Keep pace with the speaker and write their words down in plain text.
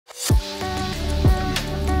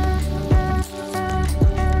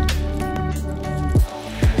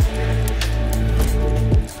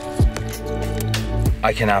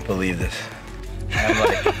I cannot believe this. I'm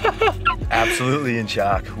like absolutely in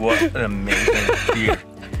shock. What an amazing deer.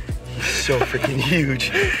 He's so freaking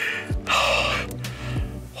huge.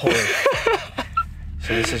 Holy.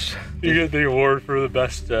 So this is... You get the award for the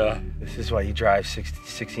best... this is why you drive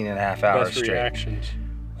 16 and a half hours best straight. reactions.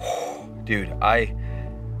 Dude, I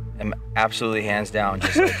am absolutely hands down.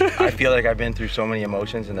 Just like, I feel like I've been through so many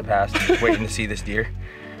emotions in the past just waiting to see this deer.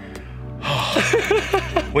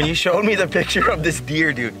 When you showed me the picture of this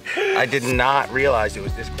deer, dude, I did not realize it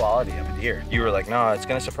was this quality of a deer. You were like, no, it's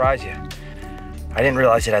gonna surprise you. I didn't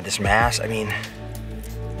realize it had this mass. I mean...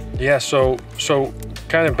 Yeah, so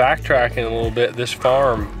kind of backtracking a little bit, this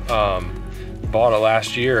farm bought it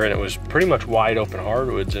last year, and it was pretty much wide open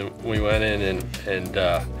hardwoods, and we went in and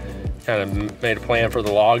kind of made a plan for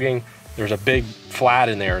the logging. There's a big flat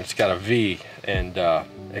in there, and it's got a V, and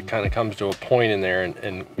it kind of comes to a point in there,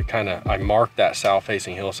 and I marked that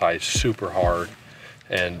south-facing hillside super hard,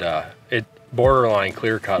 and it borderline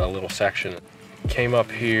clear cut a little section. Came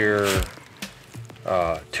up here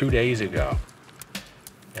 2 days ago,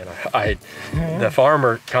 and the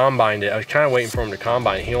farmer combined it. I was kind of waiting for him to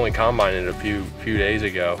combine it. He only combined it a few days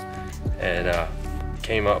ago, and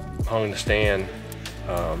came up, hung the stand,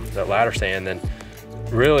 that ladder stand, then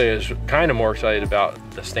really is kind of more excited about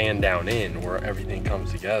the stand down in where everything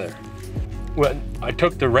comes together. When I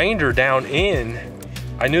took the Ranger down in,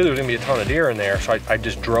 I knew there was gonna be a ton of deer in there, so I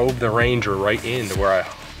just drove the Ranger right into where I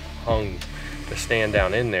hung the stand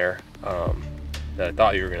down in there that I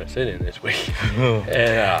thought you were gonna sit in this week.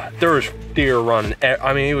 And there was deer running.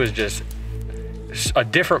 I mean, it was just a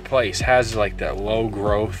different place, has like that low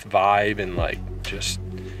growth vibe and like just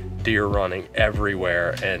deer running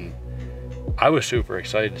everywhere. And I was super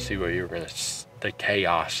excited to see what you were gonna, the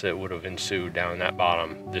chaos that would have ensued down that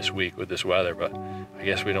bottom this week with this weather, but I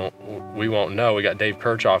guess we won't know. We got Dave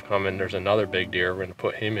Kirchhoff coming. There's another big deer. We're gonna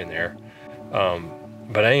put him in there.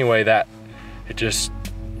 But anyway, it just,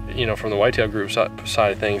 you know, from the whitetail group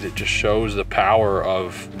side of things, it just shows the power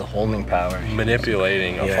of the holding power,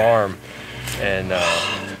 manipulating a farm. And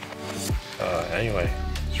anyway,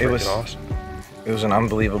 it was awesome. It was an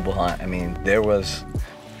unbelievable hunt. I mean,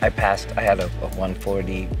 I had a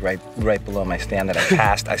 140 right below my stand that I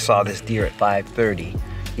passed. I saw this deer at 5:30.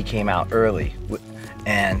 He came out early,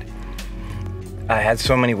 and I had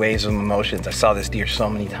so many waves of emotions. I saw this deer so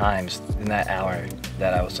many times in that hour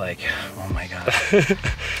that I was like, oh my God.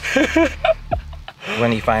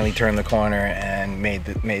 When he finally turned the corner and made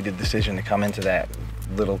the decision to come into that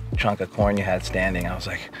little chunk of corn you had standing, I was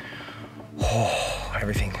like, oh,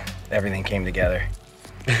 everything came together.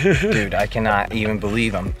 Dude, I cannot even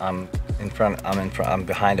believe I'm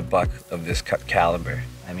behind a buck of this caliber.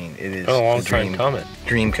 I mean, it is a long time coming.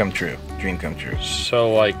 Dream come true. Dream come true.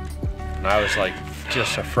 So like, when I was like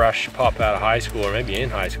just a fresh pup out of high school, or maybe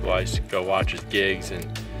in high school, I used to go watch his gigs,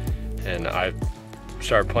 and I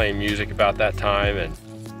started playing music about that time and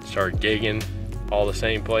started gigging all the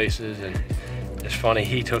same places. And it's funny,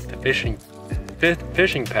 he took the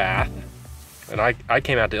fishing path, and I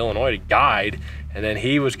came out to Illinois to guide, and then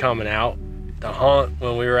he was coming out to hunt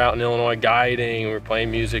when we were out in Illinois guiding. We were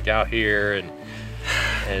playing music out here, and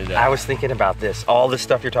I was thinking about this. All this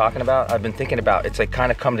stuff you're talking about, I've been thinking about. It's like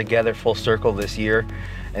kind of come together full circle this year,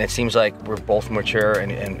 and it seems like we're both mature,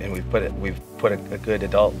 and we've put a good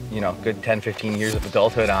adult, you know, good 10, 15 years of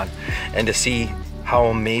adulthood on, and to see how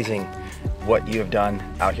amazing what you have done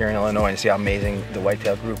out here in Illinois, and see how amazing the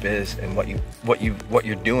whitetail group is, and what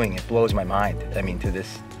you're doing, it blows my mind. I mean,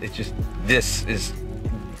 this is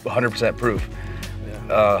 100% proof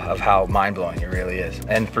of how mind-blowing it really is.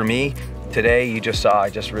 And for me, today, you just saw, I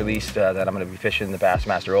just released that I'm gonna be fishing the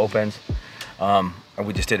Bassmaster Opens.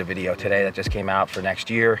 We just did a video today that just came out for next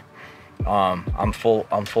year. I'm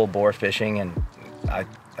full bore fishing, and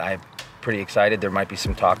I'm pretty excited. There might be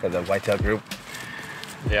some talk of the whitetail group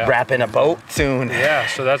wrapping a boat soon. Yeah,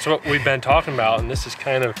 so that's what we've been talking about, and this is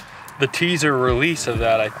kind of the teaser release of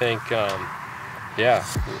that, I think. Yeah,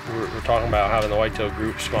 we're talking about having the whitetail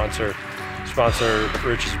group sponsor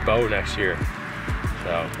Rich's boat next year.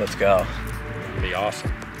 So let's go. It'll be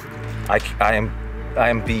awesome. I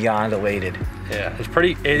am beyond elated. Yeah,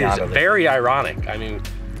 it is very ironic. I mean,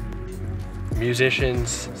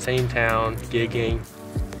 musicians, same town, gigging,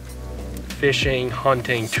 fishing,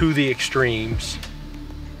 hunting to the extremes.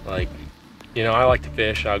 Like, you know, I like to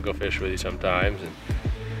fish. I'll go fish with you sometimes, and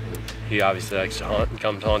he obviously likes to hunt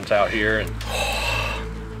and hunts out here. And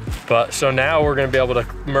but so now we're gonna be able to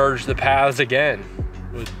merge the paths again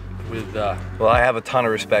with well, I have a ton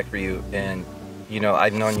of respect for you, and you know,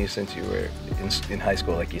 I've known you since you were in high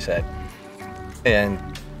school, like you said. And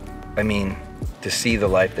I mean, to see the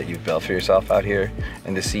life that you've built for yourself out here,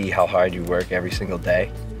 and to see how hard you work every single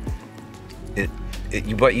day.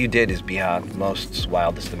 What you did is beyond most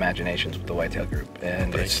wildest imaginations with the whitetail group,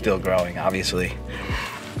 and it's still growing, obviously.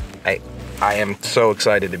 I am so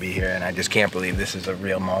excited to be here, and I just can't believe this is a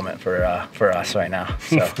real moment for us right now.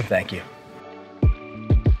 So thank you.